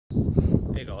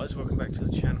Hey guys, welcome back to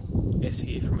the channel. S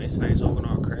here from SNA's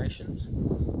Orgonite Creations,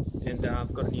 and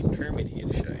I've got a new pyramid here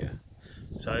to show you.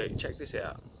 So check this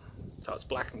out. So it's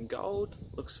black and gold,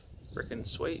 looks freaking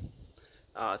sweet.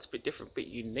 It's a bit different, a bit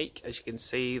unique. As you can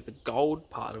see, the gold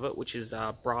part of it, which is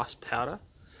brass powder,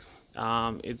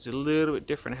 it's a little bit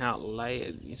different how it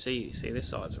layered. You see this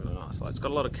side's really nice. Like, it's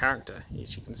got a lot of character,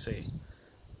 as you can see.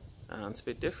 It's a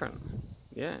bit different,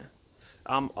 yeah.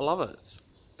 I love it. It's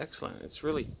excellent. It's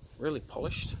really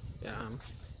polished.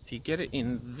 If you get it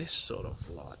in this sort of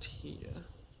light here,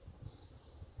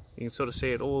 you can sort of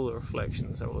see it, all the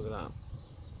reflections. Have a look at that.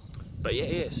 But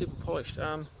yeah, super polished.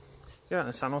 Yeah,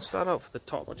 and so I'll start off at the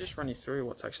top. I'll just run you through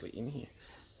what's actually in here.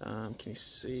 Can you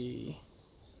see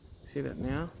that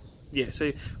now? Yeah,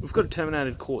 so we've got a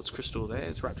terminated quartz crystal there.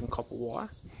 It's wrapped in copper wire,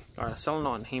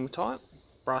 selenite and hematite,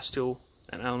 brass steel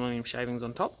and aluminium shavings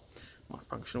on top, my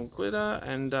functional glitter,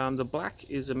 and the black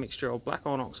is a mixture of black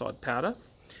iron oxide powder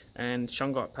and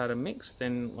shungite powder mix.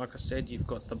 Then, like I said, you've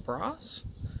got the brass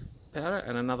powder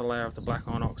and another layer of the black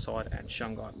iron oxide and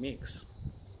shungite mix.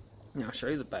 Now I'll show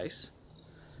you the base.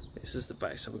 This is the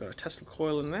base. So we've got a Tesla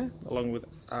coil in there, along with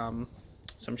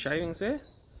some shavings there.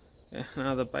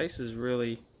 And the base is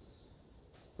really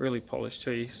polished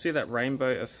too. You see that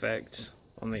rainbow effect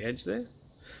on the edge there?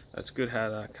 That's good how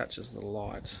it catches the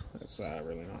light. It's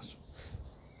really nice.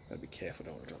 Gotta be careful,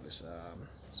 don't want to drop this.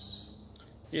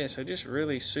 Yeah, so just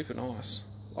really super nice.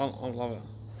 I love it.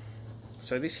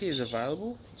 So this here is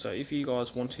available. So if you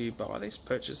guys want to buy this,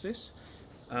 purchase this,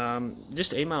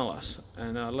 just email us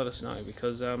and let us know,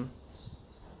 because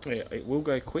yeah, it will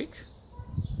go quick.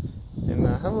 And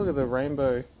have a look at the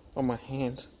rainbow on my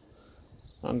hand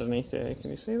underneath there.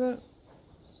 Can you see that?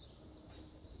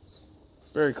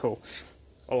 Very cool.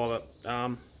 I love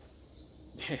it.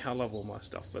 Yeah, I love all my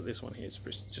stuff, but this one here is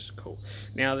just cool.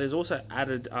 Now there's also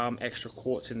added extra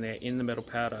quartz in there, in the metal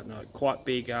powder. No, quite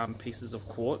big pieces of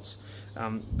quartz,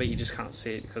 but you just can't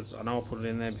see it, because I know I put it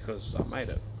in there because I made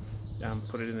it.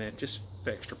 Put it in there just for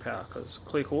extra power, because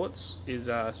clear quartz is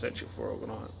essential for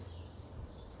Orgonite.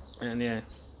 And yeah,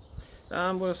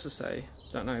 what else to say?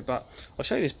 Don't know, but I'll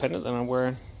show you this pendant that I'm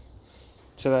wearing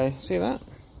today. See that?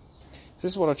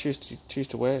 This is what I choose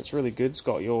to wear. It's really good. It's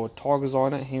got your tiger's eye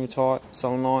in it, hematite,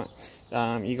 selenite.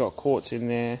 You got quartz in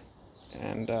there,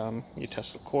 and your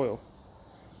Tesla coil.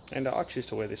 And I choose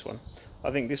to wear this one.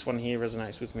 I think this one here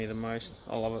resonates with me the most.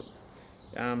 I love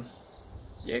it.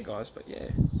 Yeah, guys. But yeah.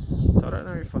 So I don't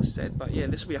know if I said, but yeah,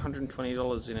 this will be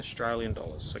 $120 in Australian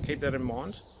dollars. So keep that in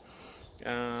mind.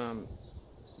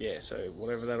 Yeah. So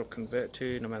whatever that'll convert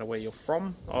to, no matter where you're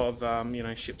from. I've you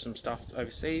know, shipped some stuff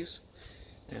overseas.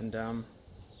 And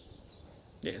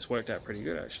yeah, it's worked out pretty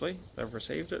good actually. They've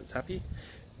received it, it's happy.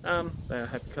 They're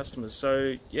happy customers.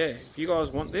 So yeah, if you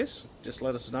guys want this, just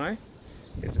let us know.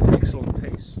 It's an excellent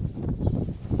piece.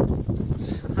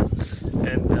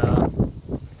 And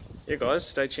yeah guys,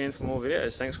 stay tuned for more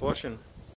videos. Thanks for watching.